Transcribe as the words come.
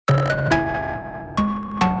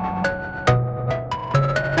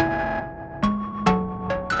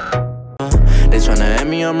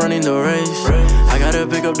me, I'm running the race. I gotta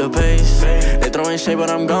pick up the pace. They throwing shade,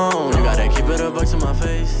 but I'm gone. You gotta keep it a buck to my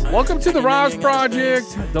face. Welcome to the RAS Project,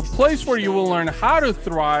 the place where you will learn how to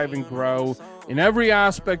thrive and grow in every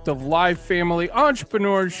aspect of life, family,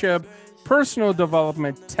 entrepreneurship, personal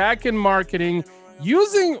development, tech, and marketing,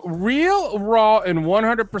 using real, raw, and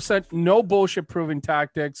 100% no bullshit proven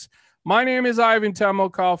tactics. My name is Ivan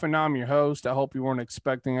Temelkov, and I'm your host. I hope you weren't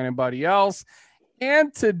expecting anybody else.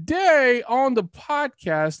 And today on the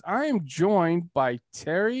podcast, I am joined by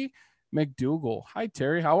Terry McDougall. Hi,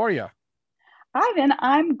 Terry. How are you? Ivan,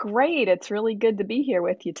 I'm great. It's really good to be here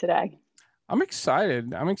with you today. I'm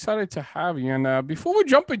excited. I'm excited to have you. And before we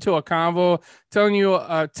jump into a convo,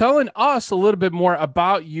 telling us a little bit more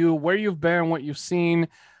about you, where you've been, what you've seen,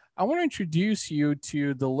 I want to introduce you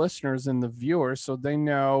to the listeners and the viewers so they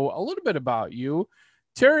know a little bit about you.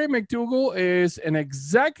 Terry McDougall is an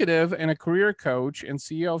executive and a career coach and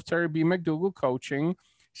CEO of Terry B. McDougall Coaching.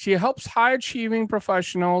 She helps high-achieving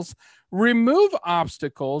professionals remove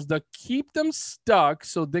obstacles that keep them stuck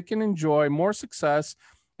so they can enjoy more success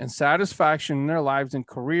and satisfaction in their lives and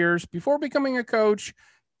careers. Before becoming a coach,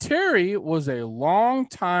 Terry was a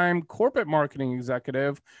long-time corporate marketing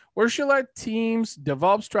executive where she led teams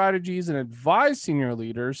develop strategies and advise senior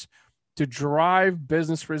leaders to drive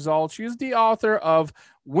business results. She is the author of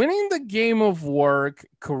Winning the Game of Work,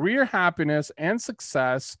 Career Happiness and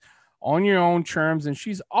Success on Your Own Terms. And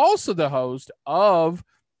she's also the host of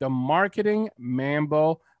the Marketing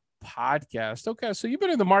Mambo podcast. Okay, so you've been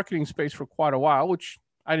in the marketing space for quite a while, which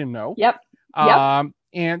I didn't know. Yep.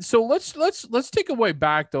 And so let's take a way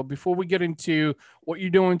back though, before we get into what you're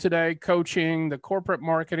doing today, coaching, the corporate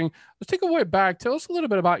marketing. Let's take a way back. Tell us a little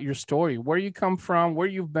bit about your story, where you come from, where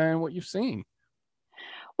you've been, what you've seen.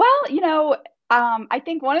 Well, I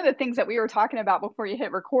think one of the things that we were talking about before you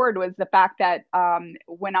hit record was the fact that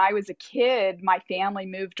when I was a kid, my family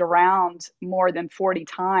moved around more than 40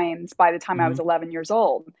 times by the time I was 11 years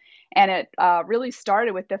old. And it really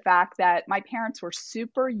started with the fact that my parents were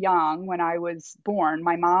super young when I was born.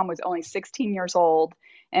 My mom was only 16 years old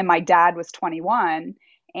and my dad was 21.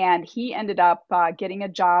 And he ended up getting a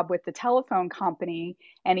job with the telephone company.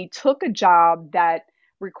 And he took a job that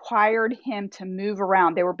required him to move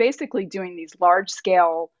around. They were basically doing these large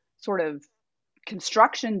scale sort of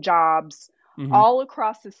construction jobs all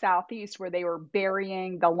across the Southeast where they were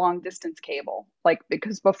burying the long distance cable. Like,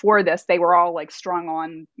 because before this, they were all like strung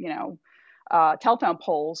on, telephone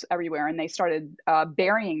poles everywhere, and they started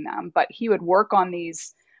burying them. But he would work on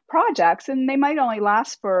these projects and they might only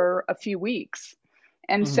last for a few weeks.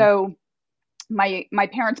 And so my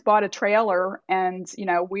parents bought a trailer, and,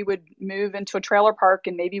 we would move into a trailer park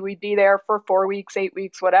and maybe we'd be there for 4 weeks, 8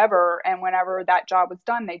 weeks, whatever. And whenever that job was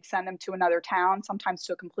done, they'd send them to another town, sometimes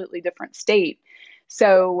to a completely different state.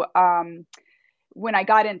 So when I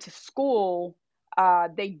got into school,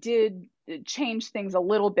 they did change things a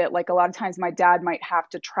little bit. Like a lot of times my dad might have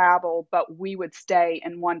to travel, but we would stay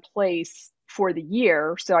in one place for the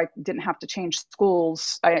year. So I didn't have to change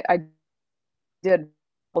schools. I did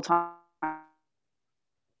full time.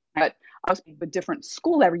 But I was in a different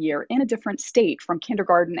school every year in a different state from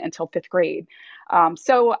kindergarten until fifth grade.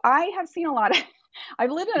 So I have seen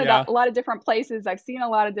I've lived in a lot of different places. I've seen a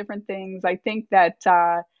lot of different things. I think that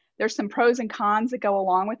there's some pros and cons that go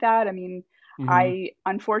along with that. I mean, I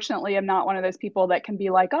unfortunately am not one of those people that can be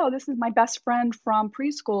like, oh, this is my best friend from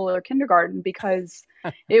preschool or kindergarten, because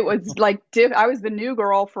it was like, I was the new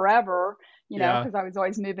girl forever. Because I was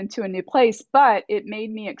always moving to a new place, but it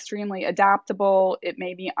made me extremely adaptable. It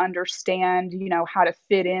made me understand, how to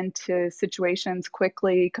fit into situations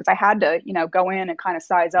quickly, because I had to, go in and kind of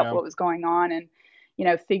size up what was going on and,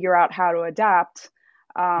 figure out how to adapt.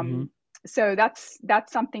 So that's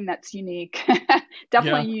something that's unique,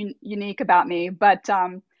 definitely unique about me. But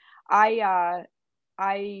I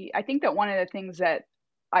think that one of the things that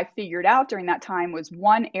I figured out during that time was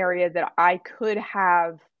one area that I could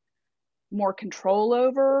have more control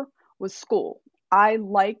over was school. I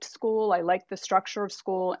liked school. I liked the structure of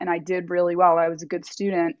school, and I did really well. I was a good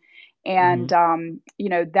student. And,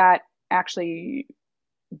 that actually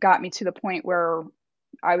got me to the point where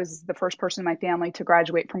I was the first person in my family to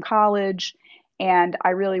graduate from college. And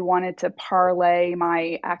I really wanted to parlay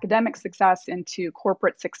my academic success into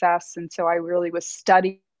corporate success. And so I really was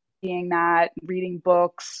studying that, reading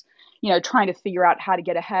books, trying to figure out how to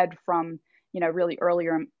get ahead from really early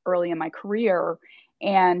in my career.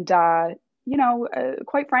 And,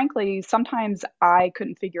 quite frankly, sometimes I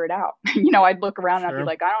couldn't figure it out. I'd look around and I'd be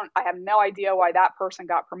like, I have no idea why that person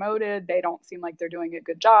got promoted. They don't seem like they're doing a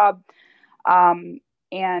good job.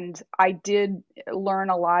 And I did learn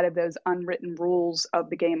a lot of those unwritten rules of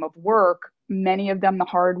the game of work, many of them the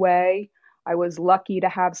hard way. I was lucky to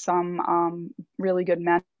have some really good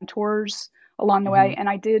mentors along the way. Mm-hmm. And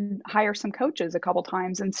I did hire some coaches a couple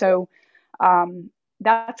times. And so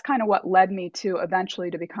that's kind of what led me to eventually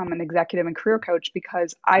to become an executive and career coach,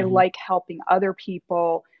 because I Mm-hmm. like helping other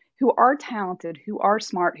people who are talented, who are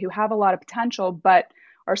smart, who have a lot of potential, but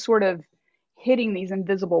are sort of hitting these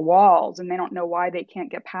invisible walls and they don't know why they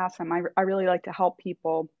can't get past them. I really like to help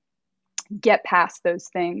people get past those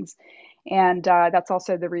things. And that's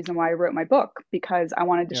also the reason why I wrote my book, because I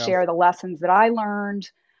wanted to Yeah. share the lessons that I learned.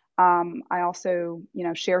 I also,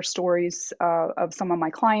 share stories of some of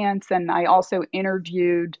my clients. And I also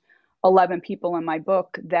interviewed 11 people in my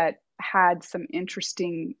book that had some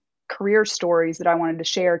interesting career stories that I wanted to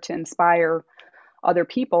share to inspire other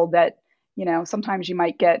people that, sometimes you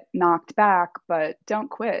might get knocked back, but don't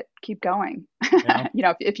quit, keep going.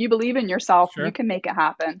 Yeah. If you believe in yourself, you Sure. can make it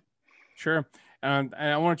happen. Sure. And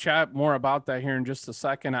I want to chat more about that here in just a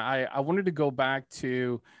second. I wanted to go back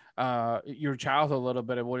to your childhood a little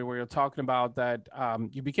bit, where you're talking about that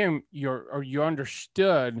you became you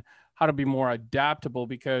understood how to be more adaptable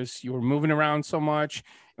because you were moving around so much.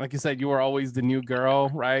 Like you said, you were always the new girl,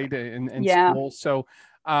 right? In Yeah. school. So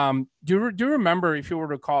do you remember, if you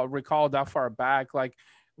were to recall that far back, like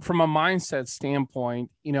from a mindset standpoint,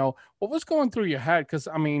 what was going through your head? Because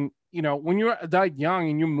I mean, when you're that young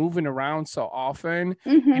and you're moving around so often,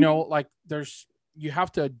 Hmm. like you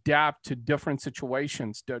have to adapt to different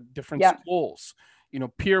situations, to different Yeah. schools,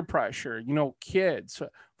 peer pressure, kids,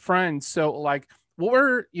 friends. So like, what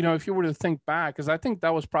were, if you were to think back, because I think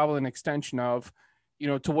that was probably an extension of,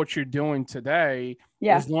 to what you're doing today,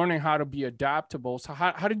 Yeah. is learning how to be adaptable. So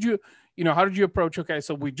how did you, how did you approach, okay,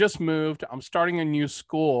 so we just moved, I'm starting a new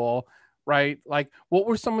school, right? Like, what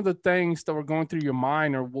were some of the things that were going through your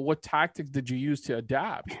mind, or what tactics did you use to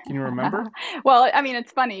adapt? Can you remember? Well, I mean,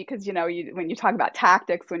 it's funny because, when you talk about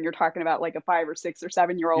tactics, when you're talking about like a 5 or 6 or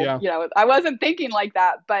 7 year old, Yeah, I wasn't thinking like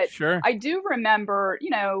that. But sure. I do remember,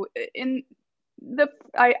 in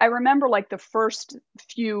I remember like the first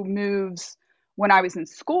few moves when I was in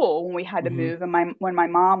school, when we had to Hmm. move, and when my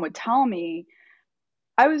mom would tell me,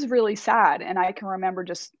 I was really sad, and I can remember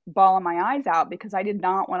just bawling my eyes out because I did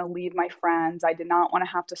not want to leave my friends. I did not want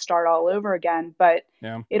to have to start all over again. But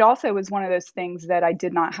Yeah. it also was one of those things that I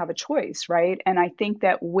did not have a choice, right? And I think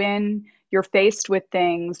that when you're faced with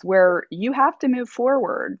things where you have to move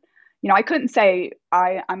forward, I couldn't say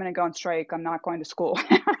I'm going to go on strike. I'm not going to school,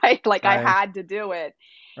 right? Like I Right. had to do it.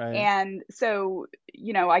 Right. And so,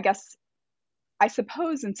 I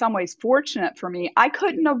suppose in some ways fortunate for me, I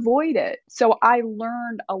couldn't avoid it. So I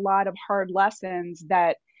learned a lot of hard lessons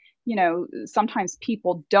that, sometimes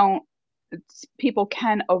people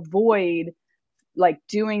can avoid, like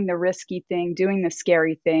doing the risky thing, doing the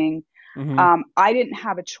scary thing. Hmm. I didn't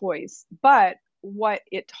have a choice. But what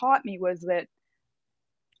it taught me was that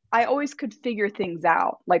I always could figure things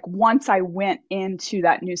out. Like once I went into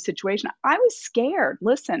that new situation, I was scared.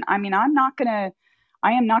 Listen, I mean, I am not going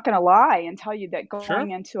to lie and tell you that Sure.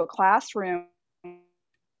 going into a classroom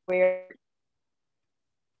where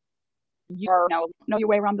you know your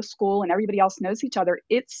way around the school and everybody else knows each other,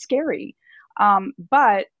 it's scary.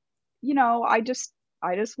 But I just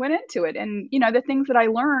went into it, and the things that I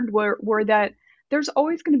learned were that there's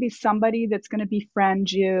always going to be somebody that's going to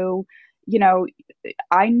befriend you. You know,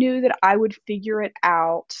 I knew that I would figure it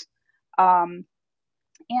out. Um,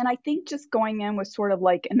 and I think just going in with sort of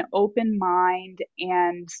like an open mind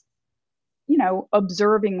and,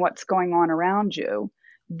 observing what's going on around you.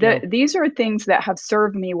 Yeah. These are things that have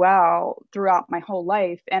served me well throughout my whole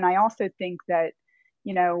life. And I also think that,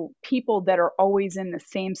 people that are always in the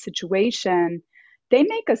same situation, they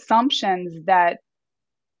make assumptions that,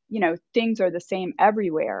 things are the same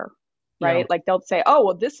everywhere, Yeah. right? Like they'll say, oh,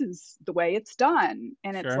 well, this is the way it's done.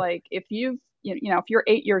 And it's Sure. like, if you're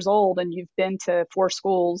 8 years old and you've been to 4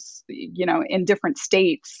 schools, in different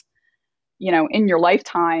states, in your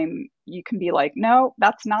lifetime, you can be like, no,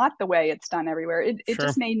 that's not the way it's done everywhere. It Sure.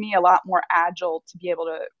 just made me a lot more agile to be able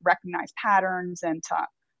to recognize patterns and to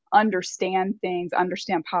understand things,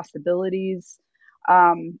 understand possibilities.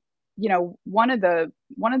 One of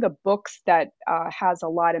the books that has a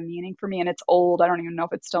lot of meaning for me, and it's old. I don't even know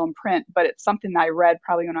if it's still in print, but it's something that I read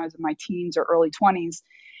probably when I was in my teens or early 20s,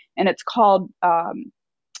 and it's called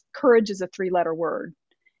 "Courage is a Three-Letter Word."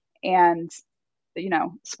 And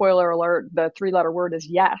spoiler alert, the three-letter word is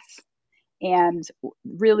yes. And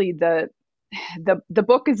really, the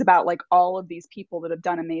book is about like all of these people that have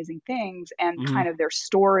done amazing things and Hmm. kind of their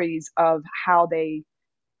stories of how they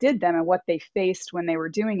did them and what they faced when they were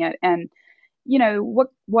doing it. And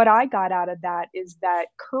what I got out of that is that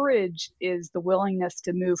courage is the willingness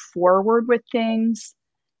to move forward with things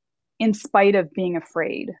in spite of being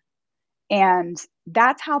afraid. And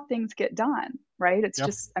that's how things get done, right? It's Yep.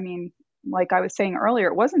 just, I mean, like I was saying earlier,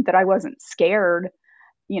 it wasn't that I wasn't scared,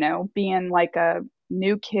 being like a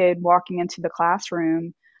new kid walking into the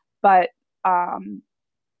classroom, but I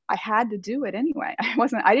had to do it anyway.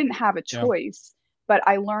 I didn't have a Yeah. choice, but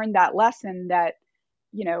I learned that lesson that,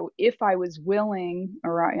 if I was willing,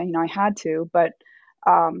 or I had to, but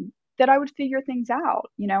that I would figure things out,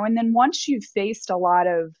 and then once you've faced a lot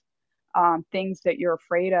of things that you're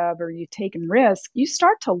afraid of or you've taken risk, you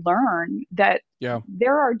start to learn that Yeah.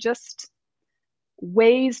 there are just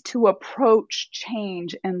ways to approach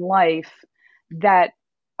change in life that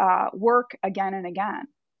work again and again,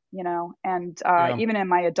 and Yeah. even in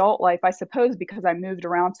my adult life, I suppose because I moved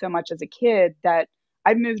around so much as a kid that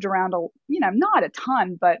I've moved around, not a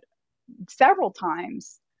ton, but several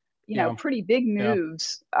times, Yeah. pretty big Yeah.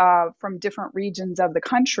 moves from different regions of the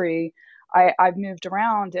country. I've moved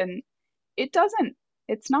around, and it doesn't,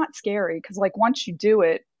 it's not scary because like once you do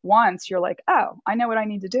it once, you're like, oh, I know what I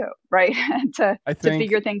need to do, right? to I to think,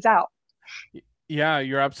 figure things out. yeah,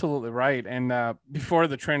 you're absolutely right. And before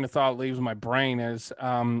the train of thought leaves my brain is,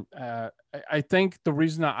 I think the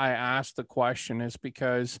reason that I asked the question is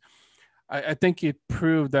because I think it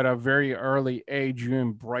proved that at a very early age you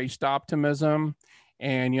embraced optimism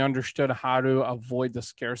and you understood how to avoid the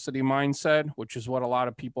scarcity mindset, which is what a lot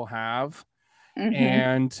of people have. Hmm.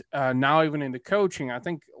 And now even in the coaching, I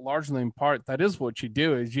think largely in part that is what you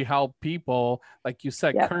do is you help people. Like you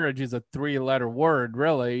said, Yep. courage is a three-letter word,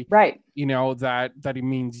 really. Right. That it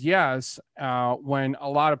means yes. When a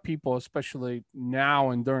lot of people, especially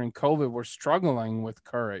now and during COVID, were struggling with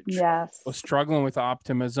courage, was Yes. struggling with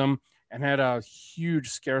optimism, and had a huge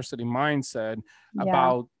scarcity mindset Yeah.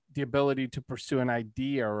 about the ability to pursue an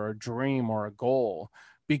idea or a dream or a goal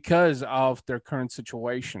because of their current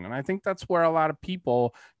situation. And I think that's where a lot of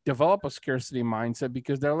people develop a scarcity mindset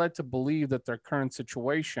because they're led to believe that their current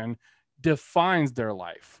situation defines their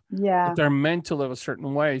life, that Yeah. they're meant to live a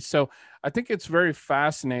certain way. So I think it's very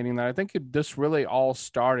fascinating that I think this really all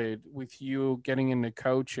started with you getting into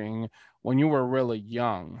coaching when you were really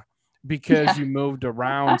young because Yeah. you moved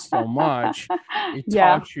around so much. It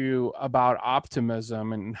Yeah. taught you about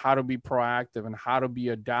optimism and how to be proactive and how to be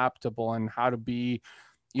adaptable and how to be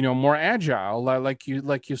more agile, like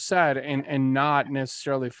you said, and not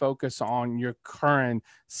necessarily focus on your current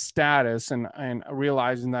status, and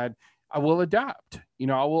realizing that I will adapt,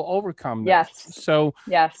 I will overcome this. Yes. So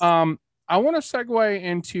Yes. um I want to segue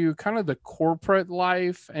into kind of the corporate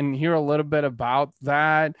life and hear a little bit about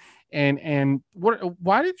that, and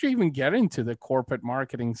why did you even get into the corporate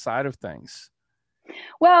marketing side of things?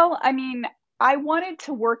 Well, I mean, I wanted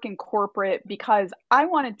to work in corporate because I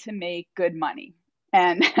wanted to make good money.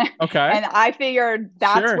 And Okay. and I figured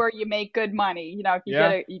that's Sure. where you make good money. If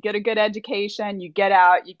Yeah. you get a good education, you get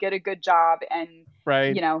out, you get a good job, and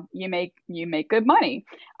Right. you make good money.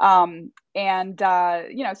 And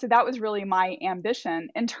so that was really my ambition.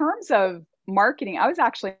 In terms of marketing, I was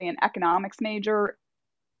actually an economics major,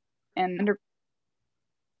 and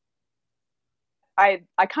I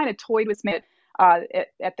kind of toyed with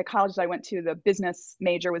at the college I went to. The business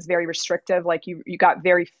major was very restrictive. Like you got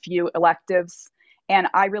very few electives. And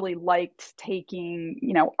I really liked taking,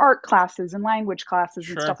 art classes and language classes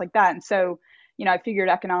and Sure. stuff like that. And so, I figured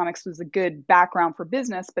economics was a good background for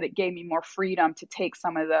business, but it gave me more freedom to take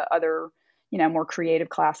some of the other, more creative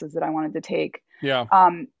classes that I wanted to take. Yeah.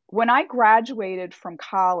 When I graduated from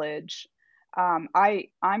college, I'm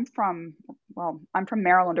from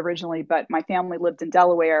Maryland originally, but my family lived in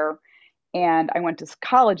Delaware, and I went to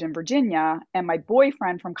college in Virginia. And my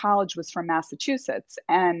boyfriend from college was from Massachusetts,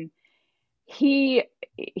 and he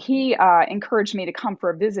he encouraged me to come for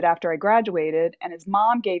a visit after I graduated. And his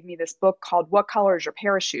mom gave me this book called "What Color Is Your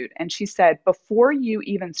Parachute?" And she said, before you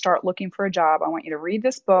even start looking for a job, I want you to read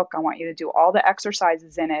this book. I want you to do all the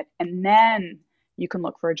exercises in it, and then you can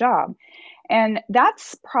look for a job. And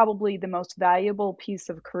that's probably the most valuable piece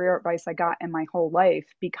of career advice I got in my whole life,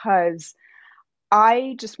 because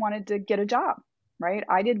I just wanted to get a job, right?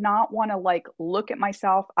 I did not want to like look at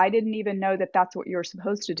myself. I didn't even know that that's what you're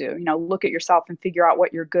supposed to do, look at yourself and figure out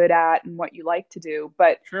what you're good at and what you like to do.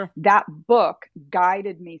 But Sure. that book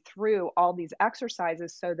guided me through all these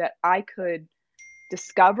exercises so that I could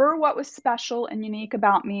discover what was special and unique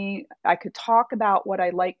about me. I could talk about what I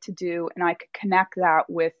like to do, and I could connect that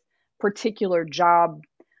with particular job,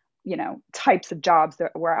 types of jobs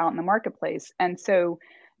that were out in the marketplace. And so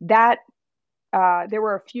that there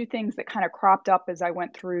were a few things that kind of cropped up as I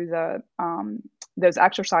went through those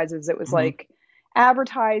exercises, it was Mm-hmm. like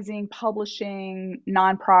advertising, publishing,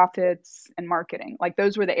 nonprofits, and marketing. Like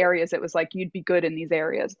those were the areas. It was like you'd be good in these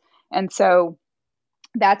areas. And so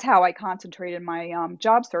that's how I concentrated my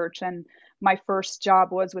job search. And my first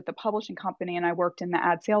job was with the publishing company, and I worked in the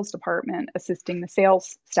ad sales department, assisting the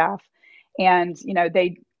sales staff. And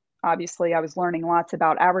they obviously, I was learning lots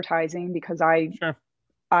about advertising because Sure.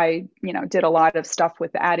 I did a lot of stuff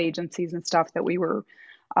with the ad agencies and stuff that we were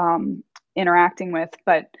interacting with.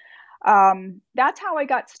 But that's how I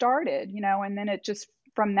got started, and then it just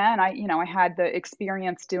from then I had the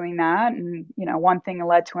experience doing that, and one thing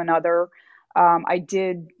led to another. I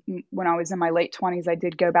did, when I was in my late 20s, I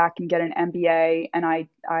did go back and get an MBA, and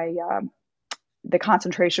the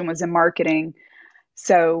concentration was in marketing.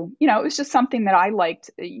 So, it was just something that I liked.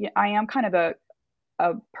 I am kind of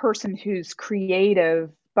a person who's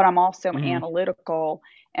creative, but I'm also Mm-hmm. analytical,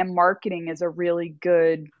 and marketing is a really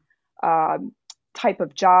good type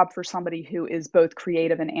of job for somebody who is both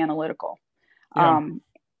creative and analytical. Yeah. Um,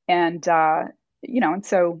 and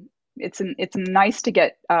so it's nice to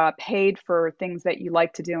get paid for things that you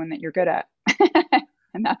like to do and that you're good at.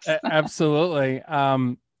 And that's Absolutely.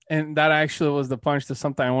 And that actually was the punch to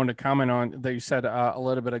something I wanted to comment on that you said a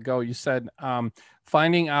little bit ago. You said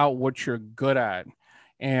finding out what you're good at.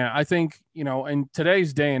 And I think, in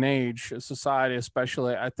today's day and age, society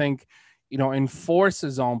especially, I think,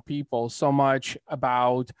 enforces on people so much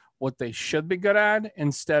about what they should be good at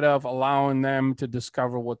instead of allowing them to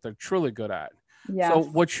discover what they're truly good at. So yes.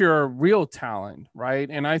 what's your real talent, right?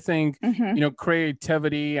 And I think, Hmm.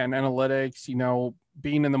 creativity and analytics,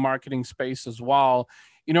 being in the marketing space as well,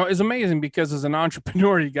 is amazing because as an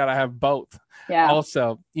entrepreneur, you got to have both Yeah.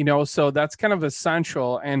 also, so that's kind of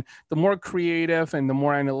essential. And the more creative and the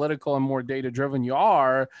more analytical and more data driven you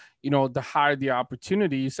are, the higher the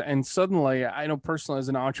opportunities. And suddenly, I know personally as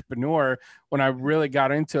an entrepreneur, when I really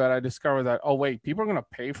got into it, I discovered that, oh, wait, people are going to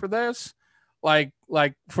pay for this. Like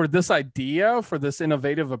for this idea, for this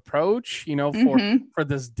innovative approach, Hmm. for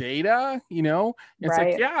this data, it's like,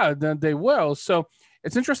 Right. yeah, they will. So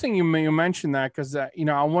it's interesting you mentioned that because I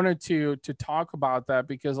wanted to talk about that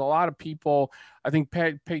because a lot of people I think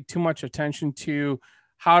pay too much attention to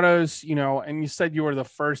how does and you said you were the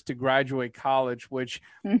first to graduate college, which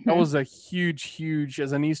that Hmm. was a huge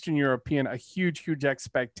as an Eastern European, a huge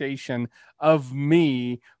expectation of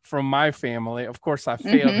me from my family. Of course, I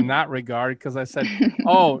failed in Hmm. that regard because I said,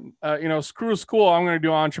 oh, screw school, I'm going to do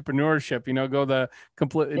entrepreneurship, go the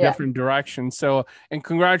completely Yeah. different direction. So and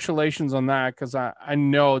congratulations on that because I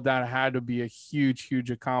know that had to be a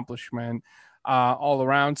huge accomplishment all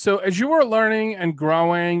around. So as you were learning and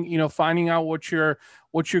growing, finding out what you're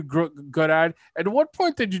good at what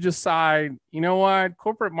point did you decide, what,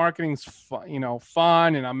 corporate marketing's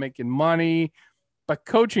fun and I'm making money, but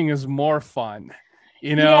coaching is more fun,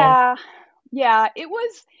 you know? Yeah. Yeah, it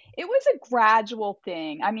was a gradual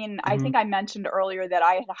thing. I mean, I Hmm. think I mentioned earlier that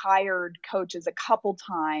I had hired coaches a couple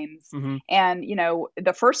times. Hmm. And,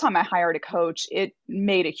 the first time I hired a coach, it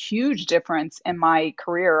made a huge difference in my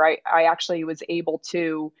career. I actually was able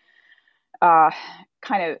to uh,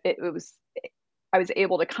 it was, I was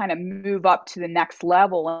able to kind of move up to the next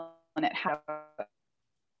level, and it had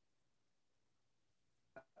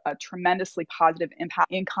a tremendously positive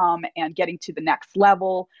impact income and getting to the next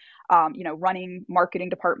level, running marketing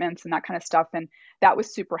departments and that kind of stuff. And that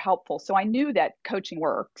was super helpful. So I knew that coaching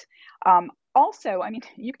worked. Also, I mean,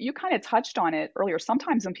 you kind of touched on it earlier.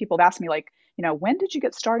 Sometimes when people ask me, like, when did you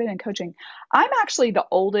get started in coaching? I'm actually the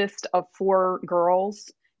oldest of four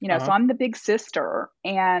girls, so Uh-huh. I'm the big sister.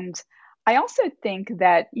 And I also think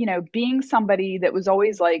that, being somebody that was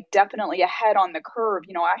always like definitely ahead on the curve,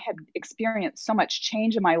 I had experienced so much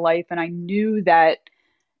change in my life, and I knew that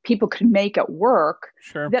people could make it work,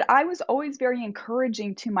 Sure. that I was always very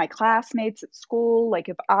encouraging to my classmates at school. Like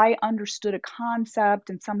if I understood a concept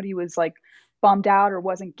and somebody was like bummed out or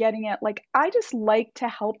wasn't getting it, like I just like to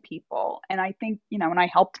help people. And I think, and I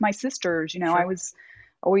helped my sisters, I Sure. was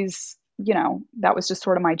always, that was just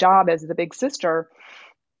sort of my job as the big sister.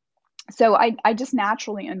 So I just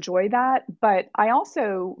naturally enjoy that. But I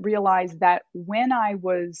also realized that when I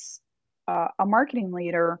was a marketing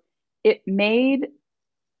leader, it made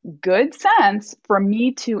good sense for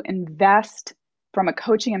me to invest from a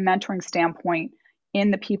coaching and mentoring standpoint in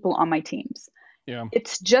the people on my teams. Yeah.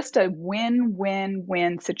 It's just a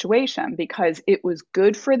win-win-win situation because it was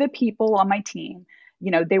good for the people on my team.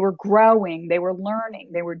 They were growing, they were learning,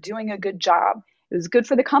 they were doing a good job. It was good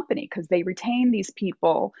for the company because they retained these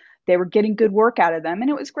people. They were getting good work out of them. And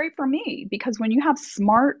it was great for me because when you have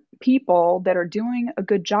smart people that are doing a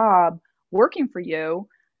good job working for you,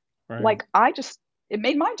 Right. like I just, it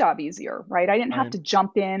made my job easier, right? I didn't have Right. to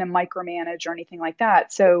jump in and micromanage or anything like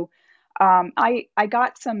that. So I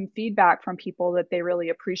got some feedback from people that they really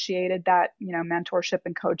appreciated that, mentorship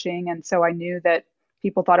and coaching. And so I knew that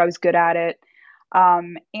people thought I was good at it.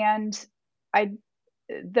 And I,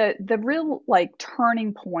 the real like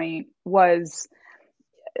turning point was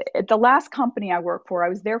at the last company I worked for. I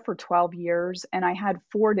was there for 12 years and I had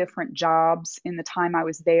 4 different jobs in the time I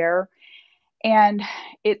was there. And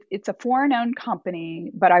it's a foreign owned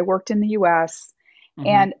company, but I worked in the US. Mm-hmm.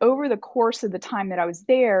 And over the course of the time that I was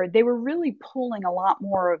there, they were really pulling a lot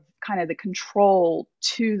more of kind of the control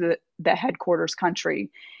to the headquarters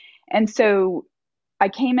country. And so I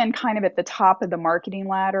came in kind of at the top of the marketing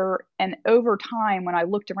ladder. And over time, when I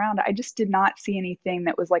looked around, I just did not see anything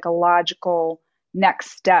that was like a logical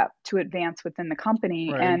next step to advance within the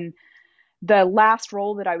company. Right. And the last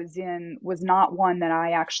role that I was in was not one that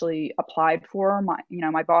I actually applied for.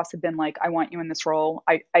 My boss had been like, I want you in this role.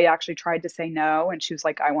 I actually tried to say no. And she was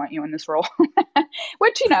like, I want you in this role,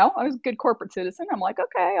 which, I was a good corporate citizen. I'm like,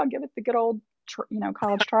 okay, I'll give it the good old,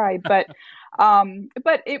 college try. But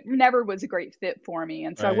it never was a great fit for me.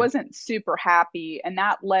 And so I Right. wasn't super happy. And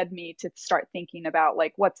that led me to start thinking about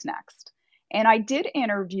like, what's next? And I did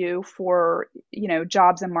interview for,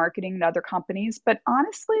 jobs in marketing and other companies, but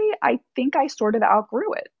honestly, I think I sort of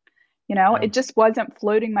outgrew it. Yeah. It just wasn't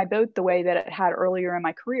floating my boat the way that it had earlier in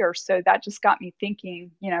my career. So that just got me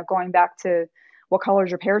thinking, going back to what color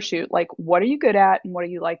is your parachute? Like, what are you good at and what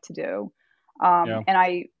do you like to do? Yeah. And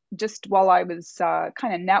I just, while I was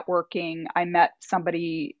kind of networking, I met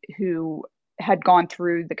somebody who had gone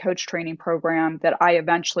through the coach training program that I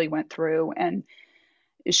eventually went through. And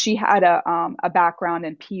she had a background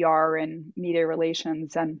in PR and media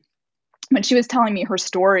relations. And when she was telling me her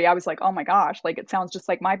story, I was like, oh my gosh, like it sounds just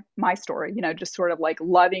like my story, just sort of like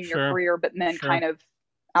loving your Sure. career, but then Sure. kind of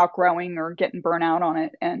outgrowing or getting burnt out on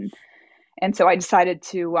it. And so I decided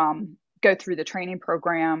to go through the training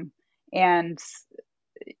program. And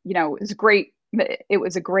it was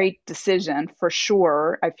a great decision for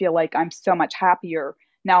sure. I feel like I'm so much happier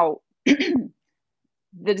now. The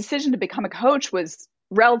decision to become a coach was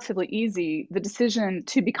relatively easy. The decision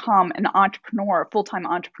to become an entrepreneur, a full-time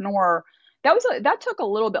entrepreneur, that took a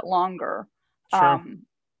little bit longer. Sure.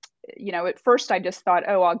 At first I just thought,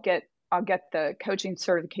 oh, I'll get the coaching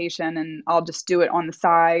certification and I'll just do it on the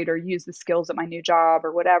side or use the skills at my new job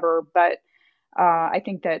or whatever. But I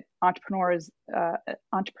think that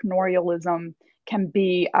entrepreneurialism can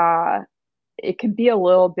be it can be a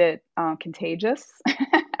little bit contagious.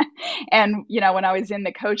 And when I was in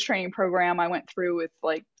the coach training program, I went through with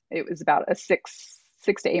like it was about a 6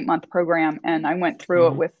 to 8 month program, and I went through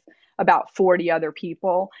it Mm-hmm. with about 40 other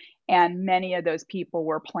people. And many of those people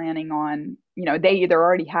were planning on, they either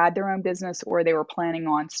already had their own business or they were planning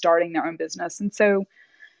on starting their own business. And so,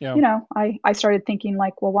 Yeah. I started thinking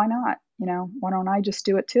like, well, why not? Why don't I just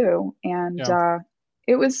do it too? And Yeah.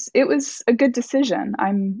 it was a good decision.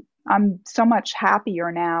 I'm so much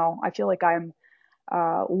happier now. I feel like I'm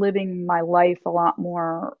living my life a lot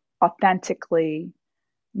more authentically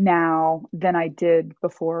now than I did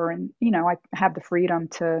before. And, I have the freedom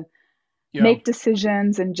to Yeah. make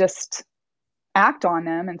decisions and just act on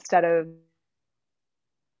them instead of,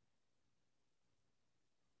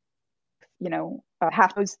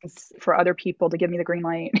 have those things for other people to give me the green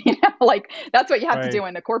light. Like that's what you have to Right. do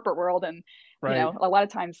in the corporate world. And, Right. a lot of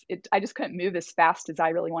times I just couldn't move as fast as I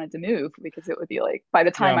really wanted to move because it would be like, by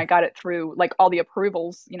the time Yeah. I got it through, like all the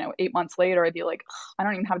approvals, 8 months later, I'd be like, I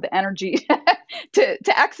don't even have the energy to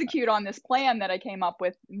execute on this plan that I came up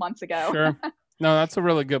with months ago. Sure. No, that's a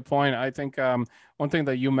really good point. I think one thing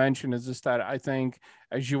that you mentioned is just that I think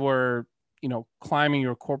as you were, climbing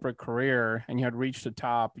your corporate career and you had reached the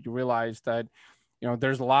top, you realized that,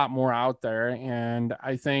 there's a lot more out there. And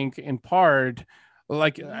I think in part,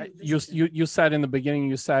 like you said in the beginning,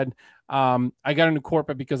 you said, I got into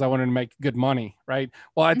corporate because I wanted to make good money, right?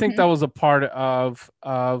 Well, I think Mhm. that was a part of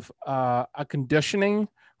a conditioning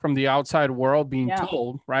from the outside world being Yeah.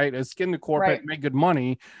 told, right? Is get into corporate, Right. make good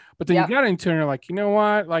money. But then you Yep. got into it and you're like, you know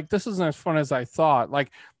what? Like, this isn't as fun as I thought.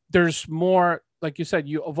 Like, there's more, like you said,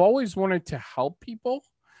 you have always wanted to help people.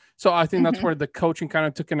 So I think that's Mhm. where the coaching kind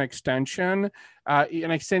of took an extension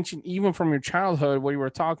even from your childhood, where you were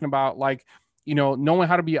talking about, like, knowing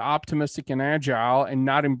how to be optimistic and agile and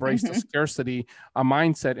not embrace the Mhm. scarcity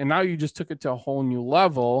mindset. And now you just took it to a whole new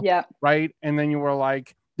level, Yep. right? And then you were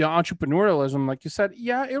like, the entrepreneurialism, like you said,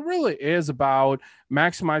 yeah, it really is about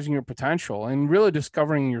maximizing your potential and really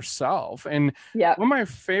discovering yourself. And Yep. one of my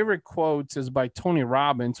favorite quotes is by Tony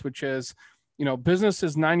Robbins, which is, business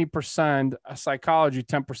is 90% psychology,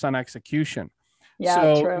 10% execution. Yeah,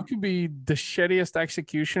 So you true. could be the shittiest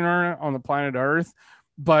executioner on the planet Earth,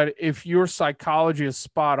 but if your psychology is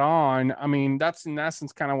spot on, I mean, that's in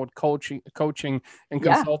essence kind of what coaching and Yeah,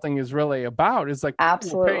 consulting is really about. Is like people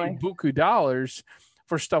will pay absolutely. buku dollars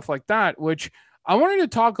for stuff like that, which I wanted to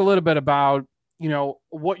talk a little bit about,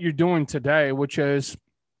 what you're doing today, which is,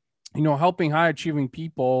 helping high achieving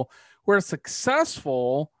people who are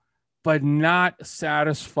successful but not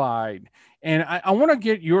satisfied. And I want to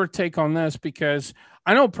get your take on this because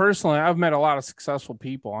I know personally I've met a lot of successful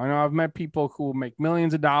people. I know I've met people who make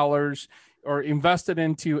millions of dollars or invested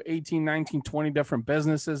into 18, 19, 20 different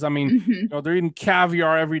businesses. I mean, Hmm. they're eating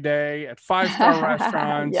caviar every day at five-star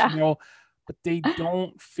restaurants, Yeah, but they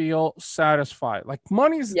don't feel satisfied. Like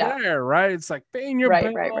money's yeah, there, right? It's like paying your right.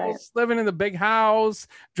 bills, living in the big house,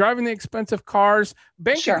 driving the expensive cars.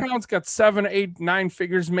 Bank Sure. accounts got 7, 8, 9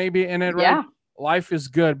 figures maybe in it, right? Yeah. Life is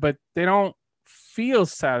good, but they don't feel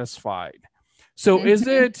satisfied. So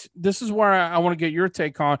Hmm. this is where I want to get your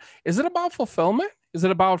take on, is it about fulfillment? Is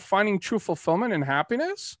it about finding true fulfillment and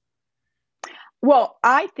happiness? Well,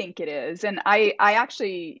 I think it is. And I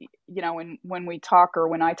actually, when we talk or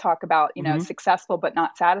when I talk about, Mm-hmm. successful but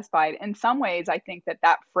not satisfied, in some ways, I think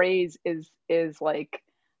that phrase is like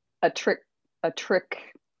a trick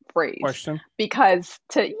phrase Question. because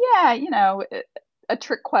a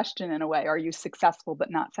trick question in a way. Are you successful but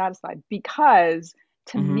not satisfied? Because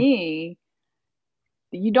to Mm-hmm. me,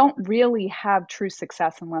 you don't really have true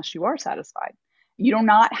success unless you are satisfied. You do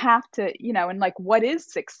not have to, and like, what is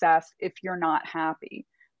success if you're not happy,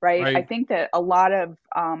 right? I Right. think that a lot of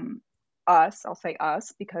us, I'll say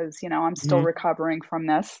us because, I'm still Mm-hmm. recovering from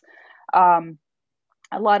this. Um,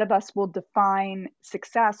 a lot of us will define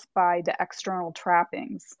success by the external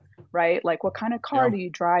trappings, right? Like, what kind of car Yeah. do you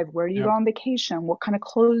drive? Where do you Yeah. go on vacation? What kind of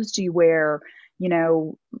clothes do you wear? You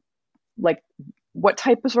know, like, what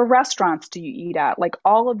types of restaurants do you eat at? Like,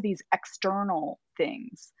 all of these external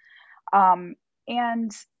things. Um,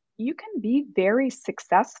 and you can be very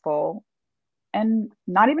successful and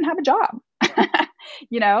not even have a job.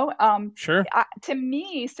 you know, um, Sure. to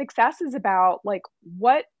me, success is about like,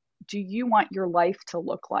 what do you want your life to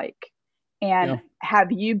look like? And Yeah.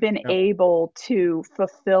 have you been Yeah. able to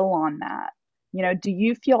fulfill on that? Do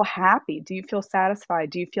you feel happy? Do you feel satisfied?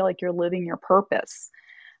 Do you feel like you're living your purpose?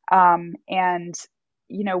 And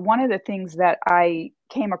one of the things that I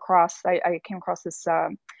came across this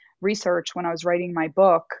research when I was writing my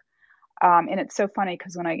book, and it's so funny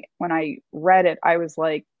because when I read it, I was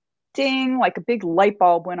like, ding, like a big light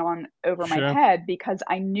bulb went on over my Sure. head because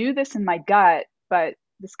I knew this in my gut, but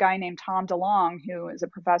this guy named Tom DeLonge, who is a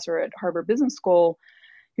professor at Harvard Business School,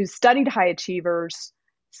 who studied high achievers,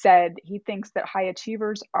 said he thinks that high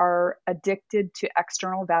achievers are addicted to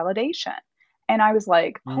external validation. And I was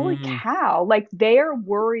like, holy Mm, cow, like they're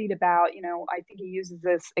worried about, I think he uses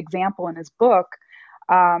this example in his book,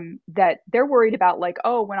 that they're worried about, like,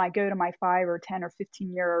 oh, when I go to my 5 or 10 or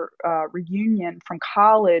 15 year reunion from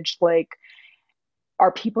college, like,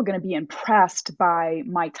 are people going to be impressed by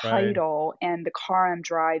my right. title and the car I'm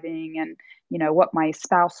driving and, what my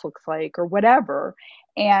spouse looks like or whatever?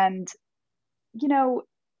 And, you know,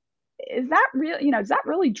 is that real? Does that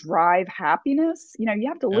really drive happiness? You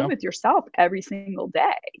have to live Yeah. with yourself every single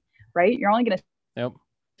day, right? You're only going to Yep.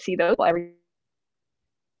 see those every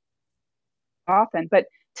often. But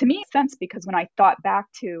to me, it makes sense because when I thought back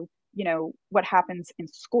to, what happens in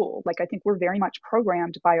school, like I think we're very much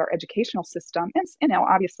programmed by our educational system and,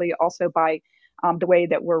 obviously also by the way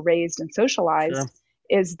that we're raised and socialized, Sure.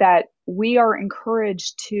 is that we are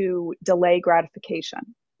encouraged to delay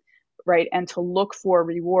gratification, right? And to look for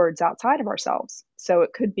rewards outside of ourselves. So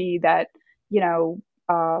it could be that, you know,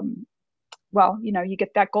 um, you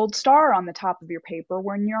get that gold star on the top of your paper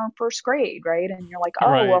when you're in first grade, right? And you're like,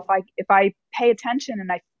 oh, well, Right. if I pay attention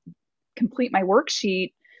and I complete my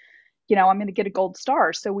worksheet, I'm going to get a gold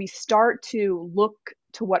star. So we start to look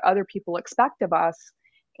to what other people expect of us.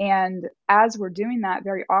 And as we're doing that,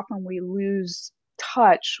 very often we lose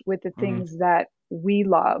touch with the Mm-hmm. things that we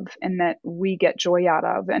love and that we get joy out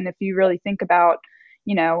of. And if you really think about,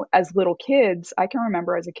 as little kids, I can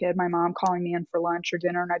remember as a kid, my mom calling me in for lunch or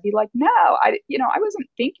dinner, and I'd be like, no, I wasn't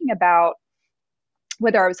thinking about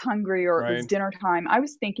whether I was hungry or it was Right. dinner time. I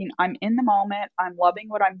was thinking, I'm in the moment, I'm loving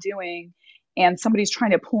what I'm doing, and somebody's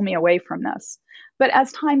trying to pull me away from this. But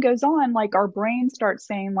as time goes on, like our brain starts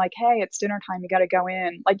saying, like, hey, it's dinner time, you got to go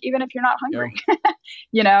in, like even if you're not Yeah. hungry,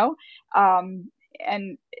 you know?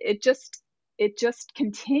 And it just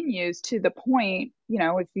continues to the point,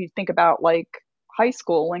 if you think about like high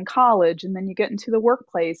school and college, and then you get into the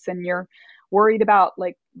workplace and you're worried about,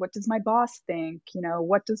 like, what does my boss think?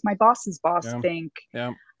 What does my boss's boss Yeah. think?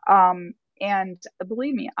 Yeah. Um, And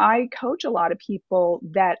believe me, I coach a lot of people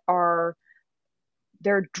that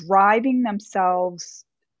they're driving themselves,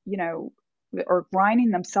 you know, or grinding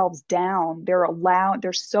themselves down. They're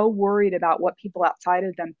so worried about what people outside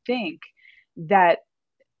of them think that,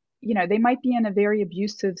 they might be in a very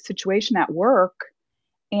abusive situation at work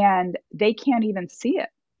and they can't even see it.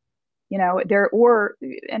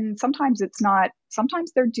 And sometimes it's not,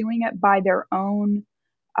 sometimes they're doing it by their own,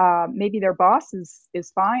 maybe their boss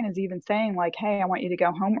is fine, is even saying like, hey, I want you to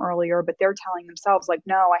go home earlier, but they're telling themselves like,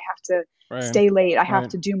 no, I have to Right. stay late, I have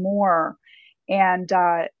Right. to do more. And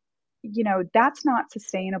that's not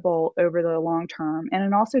sustainable over the long term, and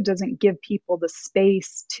it also doesn't give people the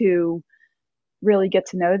space to really get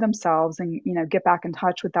to know themselves and get back in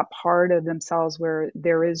touch with that part of themselves where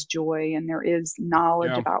there is joy and there is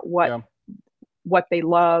knowledge Yeah. about what Yeah. they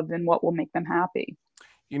love and what will make them happy.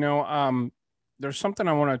 There's something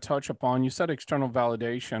I want to touch upon. You said external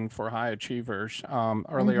validation for high achievers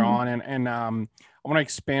earlier Mm-hmm. on, and I want to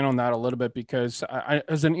expand on that a little bit because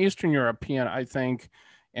as an Eastern European, I think,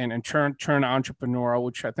 and turn entrepreneur,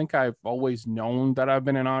 which I think I've always known that I've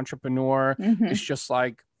been an entrepreneur. Mm-hmm. It's just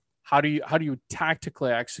like how do you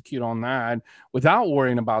tactically execute on that without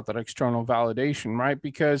worrying about that external validation, right?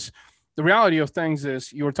 Because the reality of things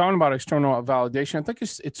is, you were talking about external validation. I think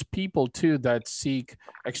it's people too that seek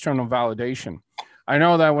external validation. I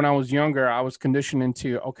know that when I was younger, I was conditioned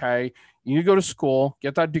into, okay, you need to go to school,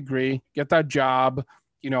 get that degree, get that job,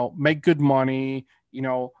 make good money,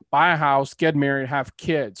 buy a house, get married, have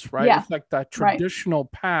kids, right? Yeah. It's like that Right. traditional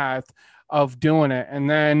path of doing it. And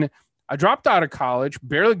then I dropped out of college,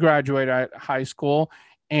 barely graduated at high school,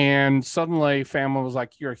 and suddenly family was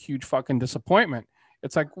like, you're a huge fucking disappointment.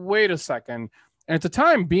 It's like, wait a second. And at the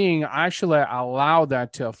time being, I actually allowed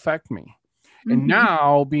that to affect me. And Mm-hmm.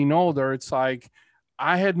 now being older, it's like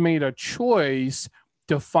I had made a choice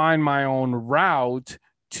to find my own route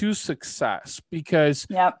to success, because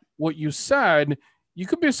Yep. what you said, you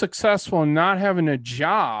could be successful not having a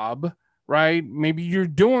job, right? Maybe you're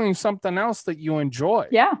doing something else that you enjoy.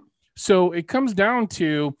 Yeah. So it comes down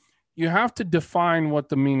to, you have to define what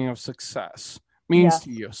the meaning of success means Yes.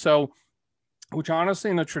 to you. So, which honestly,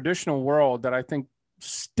 in the traditional world, that I think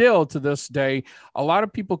still to this day, a lot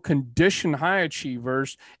of people condition high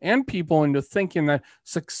achievers and people into thinking that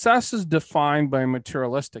success is defined by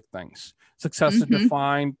materialistic things. Success is Mm-hmm.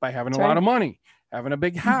 defined by having That's a lot right. of money, having a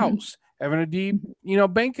big Mm-hmm. house, having a deep,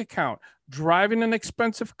 Mm-hmm. bank account, driving an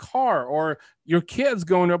expensive car, or your kids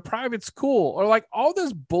going to a private school, or like all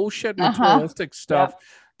this bullshit Uh-huh. materialistic stuff Yep.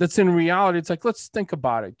 that's in reality. It's like, let's think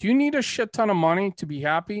about it. Do you need a shit ton of money to be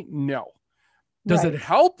happy? No. Does it Right.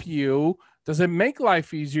 help you? Does it make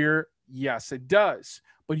life easier? Yes, it does.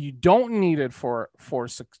 But you don't need it for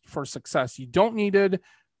success. You don't need it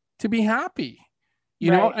to be happy.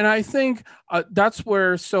 Right. And I think that's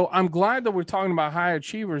where. So I'm glad that we're talking about high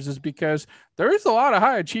achievers, is because there is a lot of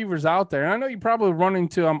high achievers out there, and I know you probably run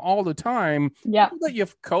into them all the time. Yep. People that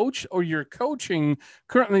you've coached or you're coaching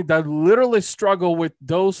currently that literally struggle with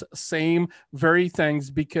those same very things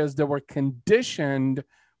because they were conditioned,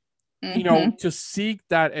 Mm-hmm. to seek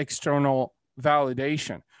that external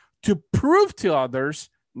validation, to prove to others,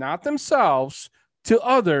 not themselves, to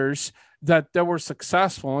others, that they were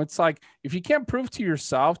successful. It's like, if you can't prove to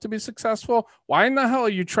yourself to be successful, why in the hell are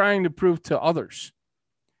you trying to prove to others?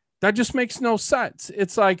 That just makes no sense.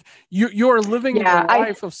 It's like you're living the Yeah. I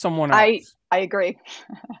life of someone I else. I agree.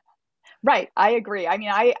 Right. I agree. I mean,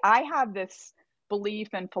 I have this belief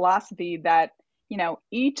and philosophy that,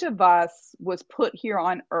 each of us was put here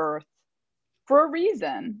on earth for a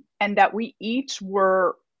reason, and that we each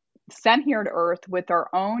were sent here to earth with our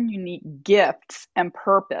own unique gifts and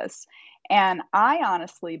purpose. And I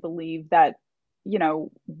honestly believe that,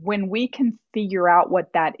 when we can figure out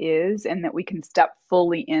what that is and that we can step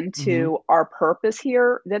fully Mm-hmm. into our purpose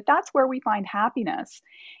here, that's where we find happiness.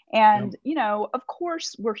 Yeah. And, of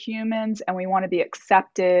course, we're humans and we want to be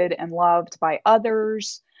accepted and loved by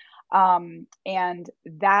others. And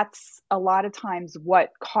that's a lot of times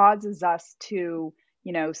what causes us to,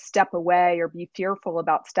 step away or be fearful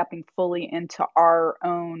about stepping fully into our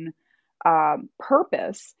own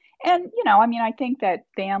purpose. And, I mean, I think that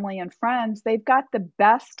family and friends, they've got the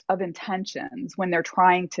best of intentions when they're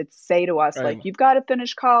trying to say to us, like, Right. you've got to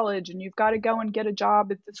finish college and you've got to go and get a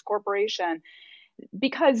job at this corporation,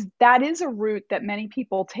 because that is a route that many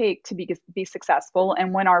people take to be successful.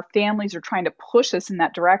 And when our families are trying to push us in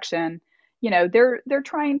that direction, they're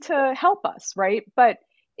trying to help us, right? But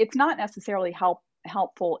it's not necessarily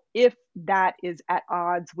helpful if that is at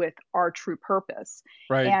odds with our true purpose.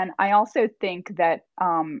 Right. And I also think that,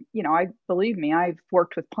 believe me, I've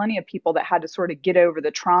worked with plenty of people that had to sort of get over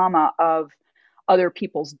the trauma of other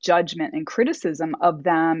people's judgment and criticism of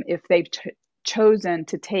them if they've chosen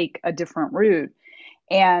to take a different route.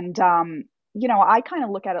 And, I kind of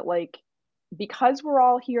look at it like, because we're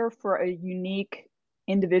all here for a unique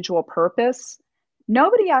individual purpose,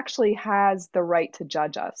 nobody actually has the right to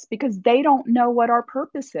judge us because they don't know what our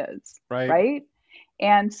purpose is. Right. Right.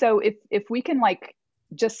 And so if we can like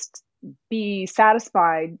just be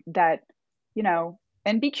satisfied that,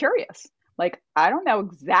 and be curious, like, I don't know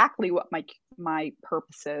exactly what my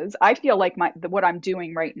purpose is. I feel like what I'm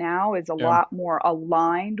doing right now is a Yeah. lot more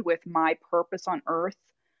aligned with my purpose on earth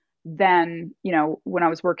than, when I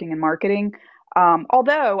was working in marketing.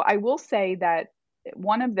 Although I will say that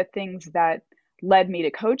one of the things that led me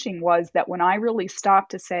to coaching was that when I really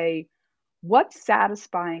stopped to say, what's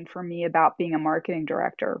satisfying for me about being a marketing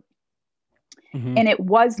director? Mm-hmm. And it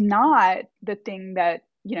was not the thing that,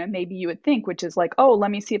 maybe you would think, which is like, oh,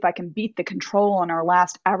 let me see if I can beat the control on our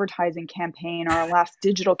last advertising campaign or our last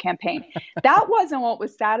digital campaign. That wasn't what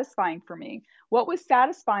was satisfying for me. What was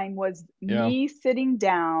satisfying was me sitting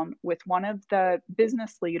down with one of the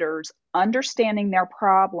business leaders, understanding their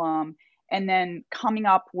problem, and then coming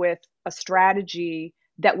up with a strategy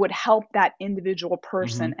that would help that individual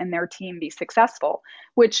person and their team be successful,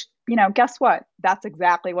 which, guess what? That's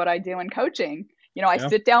exactly what I do in coaching. I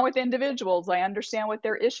sit down with individuals, I understand what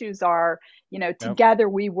their issues are, together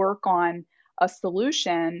we work on a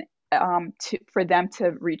solution for them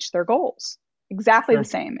to reach their goals. Exactly the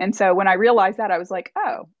same. And so when I realized that, I was like,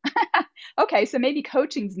 oh, okay, so maybe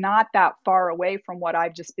coaching's not that far away from what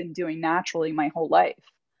I've just been doing naturally my whole life.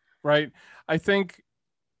 Right. I think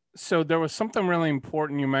so. There was something really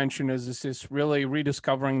important you mentioned is this really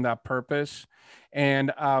rediscovering that purpose.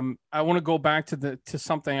 And I want to go back to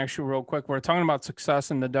something actually real quick. We're talking about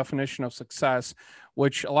success and the definition of success,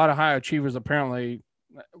 which a lot of high achievers apparently,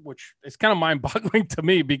 which is kind of mind boggling to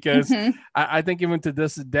me because I think even to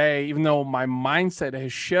this day, even though my mindset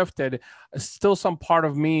has shifted, still some part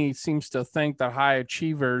of me seems to think that high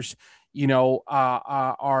achievers,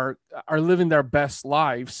 are living their best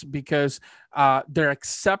lives because they're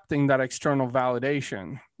accepting that external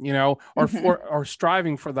validation, or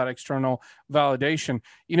striving for that external validation.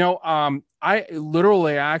 I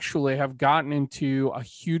literally actually have gotten into a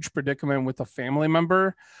huge predicament with a family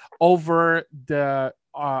member over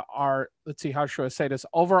let's see, how should I say this?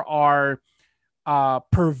 Over our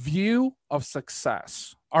purview of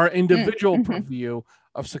success, our individual purview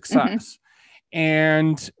of success.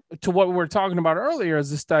 And to what we were talking about earlier is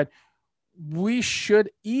this, that we should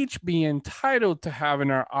each be entitled to having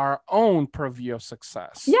our own purview of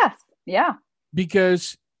success. Yes. Yeah.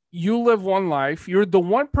 Because you live one life. You're the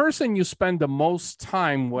one person you spend the most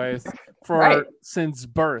time with since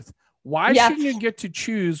birth. Why shouldn't you get to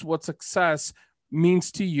choose what success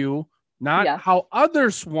means to you, not how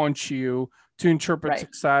others want you to interpret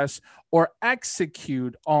success or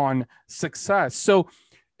execute on success? So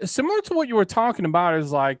similar to what you were talking about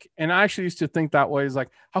is like, and I actually used to think that way, is like,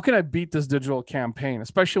 how can I beat this digital campaign?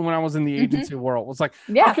 Especially when I was in the agency world. It's like,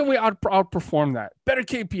 how can we outperform that? Better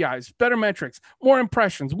KPIs, better metrics, more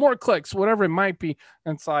impressions, more clicks, whatever it might be.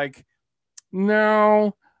 And it's like,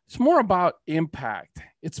 no, it's more about impact.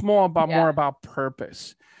 It's more about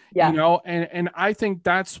purpose, and I think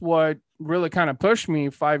that's what really kind of pushed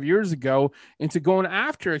me 5 years ago into going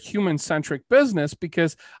after a human-centric business,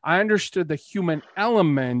 because I understood the human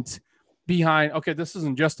element behind, okay, this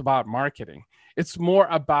isn't just about marketing. It's more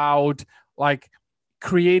about like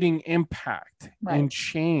creating impact and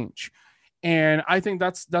change. And I think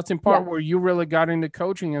that's in part where you really got into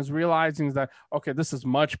coaching, is realizing that, okay, this is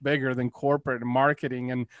much bigger than corporate and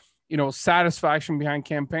marketing and, satisfaction behind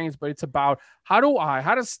campaigns, but it's about how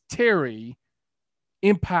does Terry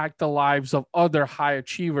impact the lives of other high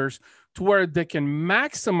achievers to where they can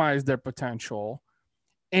maximize their potential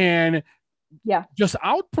and just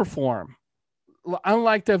outperform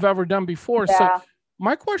unlike they've ever done before. So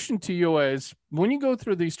my question to you is, when you go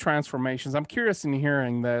through these transformations, I'm curious in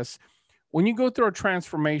hearing this, when you go through a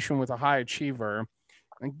transformation with a high achiever,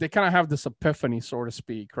 they kind of have this epiphany, so to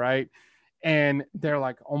speak, right? And they're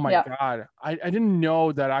like, oh my God, I didn't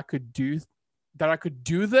know that I could do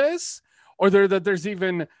this, or that there's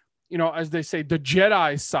even, as they say, the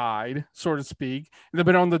Jedi side, so to speak. They've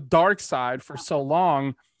been on the dark side for so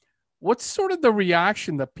long. What's sort of the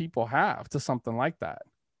reaction that people have to something like that?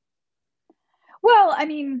 Well, I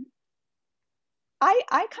mean, I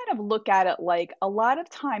kind of look at it like, a lot of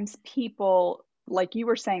times people, like you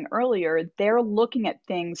were saying earlier, they're looking at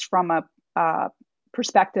things from a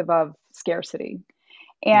perspective of scarcity.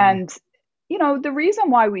 Yeah. And, you know, the reason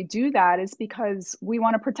why we do that is because we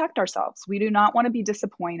want to protect ourselves. We do not want to be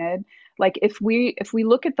disappointed. Like if we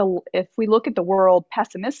look at the world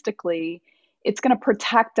pessimistically, it's going to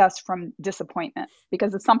protect us from disappointment,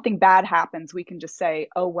 because if something bad happens, we can just say,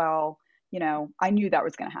 oh, well, you know, I knew that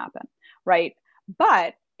was going to happen. Right.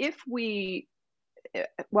 But if we,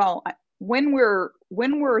 well, when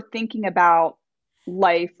we're thinking about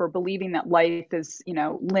life or believing that life is, you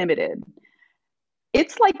know, limited,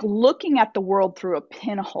 it's like looking at the world through a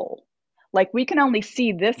pinhole. Like we can only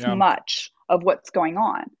see this Yeah. much of what's going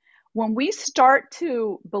on. When we start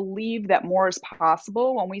to believe that more is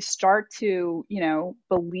possible, when we start to, you know,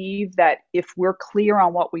 believe that if we're clear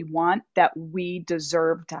on what we want, that we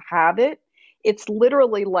deserve to have it, it's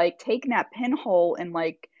literally like taking that pinhole and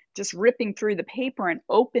like just ripping through the paper and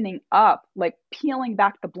opening up, like peeling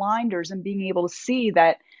back the blinders and being able to see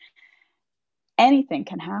that anything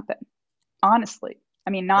can happen, honestly. I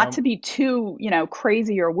mean, not Yeah. to be too, you know,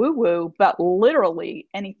 crazy or woo woo, but literally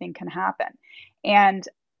anything can happen. And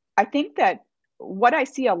I think that what I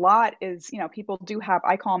see a lot is, you know, people do have,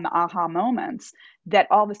 I call them the aha moments, that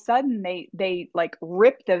all of a sudden they like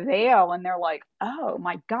rip the veil and they're like, oh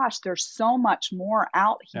my gosh, there's so much more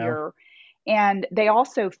out Yeah. here. And they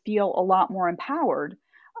also feel a lot more empowered.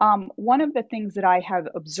 One of the things that I have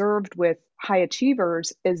observed with high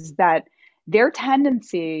achievers is that their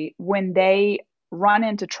tendency when they run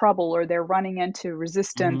into trouble or they're running into Hmm.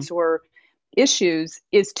 resistance or issues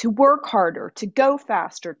is to work harder, to go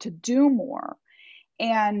faster, to do more.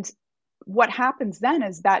 And what happens then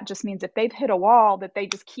is that just means if they've hit a wall, that they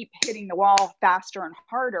just keep hitting the wall faster and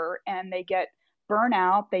harder, and they get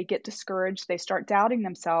burnout, they get discouraged, they start doubting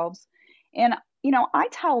themselves. And, you know, I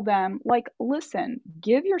tell them, like, listen,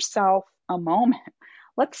 give yourself a moment.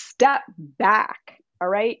 Let's step back. All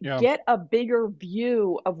right. Yeah. Get a bigger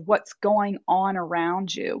view of what's going on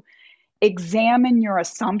around you. Examine your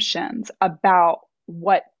assumptions about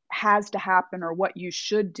what has to happen or what you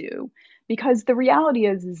should do, because the reality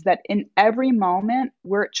is that in every moment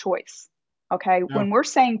we're at choice. Okay, Yeah. when we're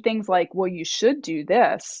saying things like, well, you should do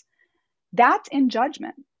this, that's in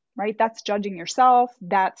judgment, right? That's judging yourself.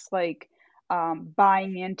 That's like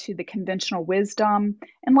buying into the conventional wisdom.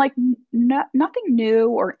 And like nothing new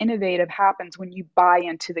or innovative happens when you buy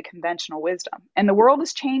into the conventional wisdom. And the world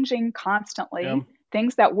is changing Yeah. constantly.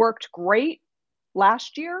 Things that worked great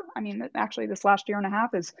last year, I mean, actually, this last year and a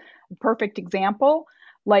half is a perfect example.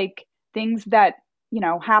 Like things that, you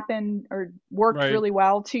know, happened or worked Right. really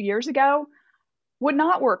well 2 years ago would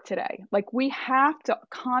not work today. Like we have to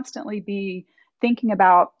constantly be thinking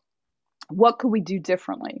about what could we do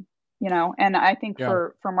differently, you know? And I think Yeah.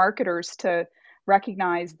 for marketers to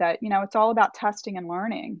recognize that, you know, it's all about testing and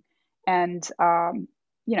learning and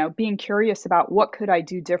you know, being curious about what could I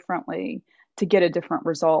do differently to get a different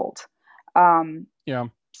result. Um, Yeah.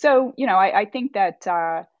 so, you know, I think that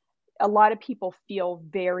a lot of people feel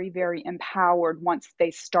very, very empowered once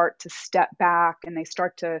they start to step back and they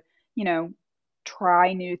start to, you know,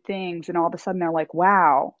 try new things. And all of a sudden they're like,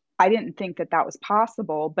 wow, I didn't think that that was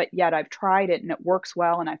possible, but yet I've tried it and it works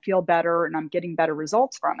well and I feel better and I'm getting better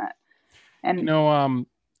results from it. You And know,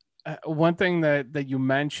 one thing that you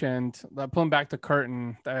mentioned, pulling back the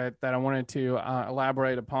curtain, that I wanted to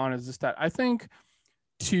elaborate upon is just that I think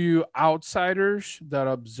to outsiders that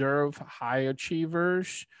observe high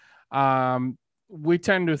achievers, um, we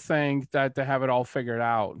tend to think that they have it all figured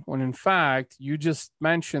out. When in fact, you just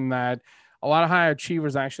mentioned that a lot of high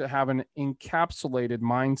achievers actually have an encapsulated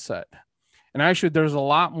mindset. And actually, there's a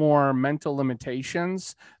lot more mental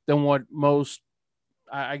limitations than what most,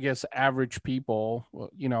 I guess, average people,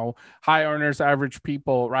 you know, high earners, average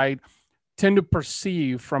people, right, tend to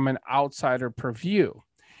perceive from an outsider purview.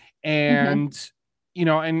 mhm, And you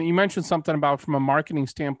know, and you mentioned something about from a marketing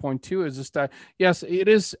standpoint too, is just that yes, it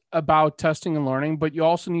is about testing and learning, but you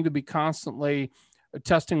also need to be constantly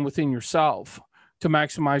testing within yourself to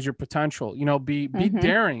maximize your potential. You know, be mhm,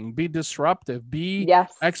 daring, be disruptive, be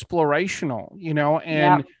yes, explorational, you know.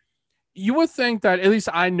 yep, And you would think that, at least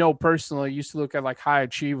I know personally, used to look at like high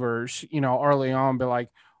achievers, you know, early on, be like,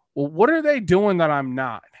 well, what are they doing that I'm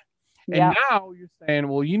not? And yep, now you're saying,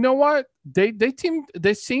 well, you know what? They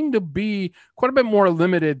seem to be quite a bit more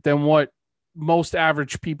limited than what most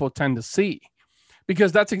average people tend to see,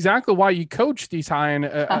 because that's exactly why you coach these high end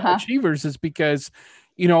uh-huh, achievers, is because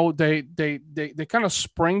you know they kind of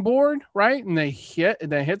springboard, right, and they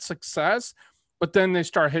hit success, but then they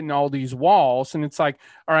start hitting all these walls, and it's like,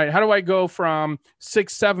 all right, how do I go from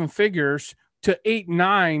 6 7 figures to 8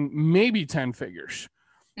 9, maybe 10 figures?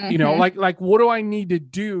 You know, mhm, like what do I need to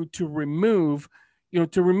do to remove,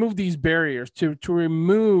 to remove these barriers, to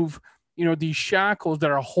remove, these shackles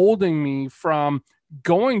that are holding me from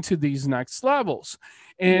going to these next levels.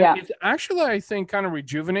 And it's actually, I think, kind of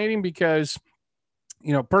rejuvenating because,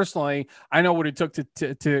 personally, I know what it took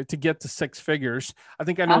to get to 6 figures. I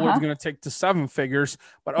think I know what it's going to take to 7 figures,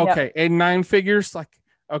 but okay, 8, 9 figures, like,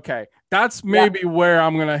 okay, that's maybe where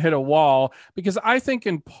I'm going to hit a wall, because I think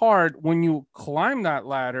in part when you climb that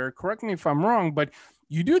ladder, correct me if I'm wrong, but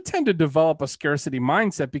you do tend to develop a scarcity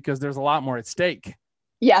mindset because there's a lot more at stake.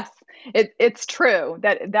 Yes, it's true.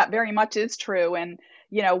 That very much is true. And,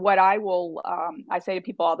 what I say to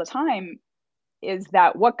people all the time is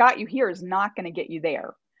that what got you here is not going to get you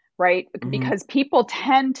there, right? Mm-hmm. Because people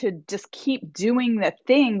tend to just keep doing the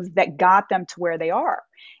things that got them to where they are.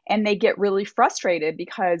 And they get really frustrated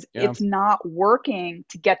because it's not working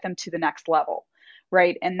to get them to the next level,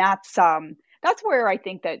 right? And that's where I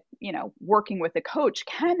think that, working with a coach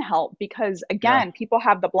can help, because again, people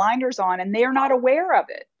have the blinders on and they're not aware of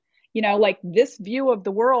it. Like this view of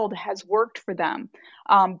the world has worked for them.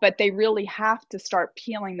 But they really have to start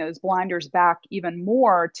peeling those blinders back even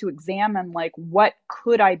more to examine, like, what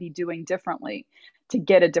could I be doing differently to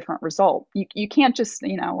get a different result? You can't just,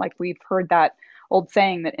 like we've heard that old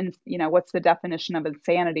saying that, what's the definition of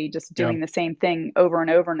insanity? Just doing the same thing over and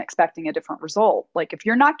over and expecting a different result. Like, if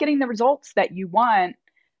you're not getting the results that you want,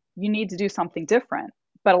 you need to do something different.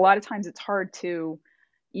 But a lot of times it's hard to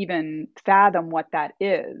even fathom what that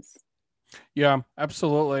is. Yeah,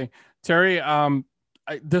 absolutely. Terry,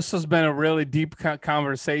 this has been a really deep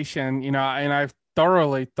conversation, and I've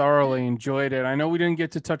thoroughly enjoyed it. I know we didn't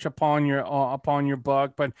get to touch upon your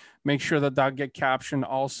book, but make sure that get captioned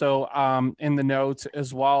also in the notes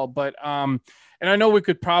as well. But and I know we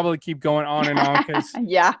could probably keep going on and on, because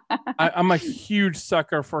I'm a huge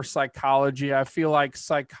sucker for psychology. I feel like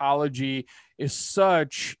psychology is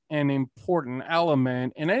such an important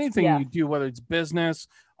element in anything you do, whether it's business,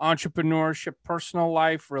 entrepreneurship, personal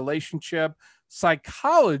life, relationship.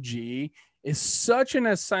 Psychology is such an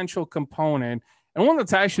essential component, and one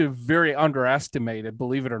that's actually very underestimated,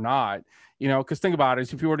 believe it or not. Because think about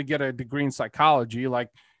it, if you were to get a degree in psychology, like,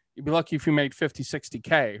 you'd be lucky if you made 50,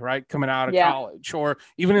 60K, right? Coming out of college, or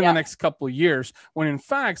even in the next couple of years, when in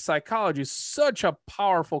fact, psychology is such a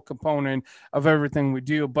powerful component of everything we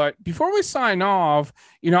do. But before we sign off,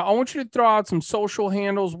 I want you to throw out some social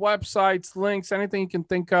handles, websites, links, anything you can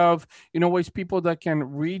think of, ways people that can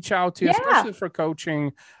reach out to you, especially for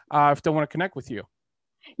coaching, if they want to connect with you.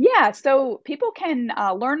 Yeah, so people can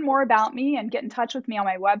learn more about me and get in touch with me on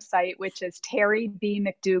my website, which is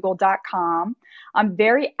terrybmcdougall.com. I'm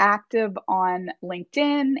very active on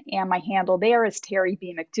LinkedIn, and my handle there is Terry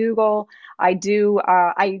B. McDougall. I do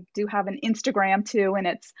have an Instagram too, and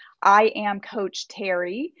it's I am Coach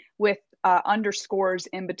Terry with underscores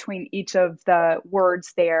in between each of the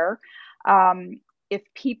words there. If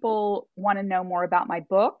people want to know more about my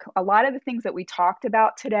book, a lot of the things that we talked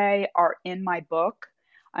about today are in my book.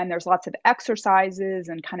 And there's lots of exercises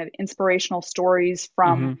and kind of inspirational stories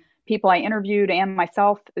from people I interviewed and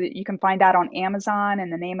myself. You can find that on Amazon.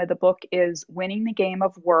 And the name of the book is Winning the Game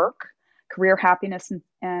of Work, Career Happiness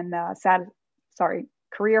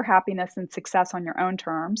Career Happiness and Success on Your Own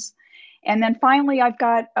Terms. And then finally, I've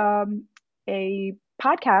got a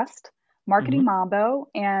podcast, Marketing Mambo,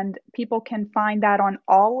 and people can find that on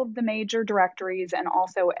all of the major directories and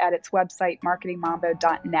also at its website,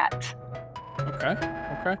 marketingmambo.net.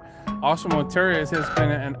 Okay. Awesome. Well, Terry, it has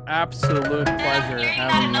been an absolute pleasure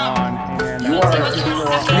having you on. And you are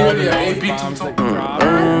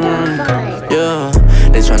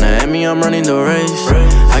they tryna at me, I'm running the race.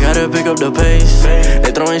 I gotta pick up the pace.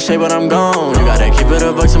 They throwing shade, but I'm gone. You gotta keep it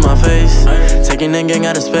a buck to my face. Taking that gang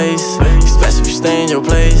out of space. It's best if you stay in your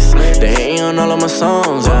place. They hating on all of my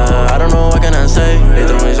songs. I don't know what can I say. They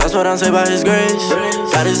throwing shots, but I'm saved by His grace.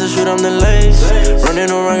 God is the shoot, I'm the lace.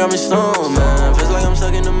 Running around got me stoned, man. Feels like I'm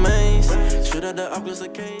stuck in the maze. Shoot at the Oculus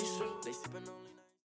case.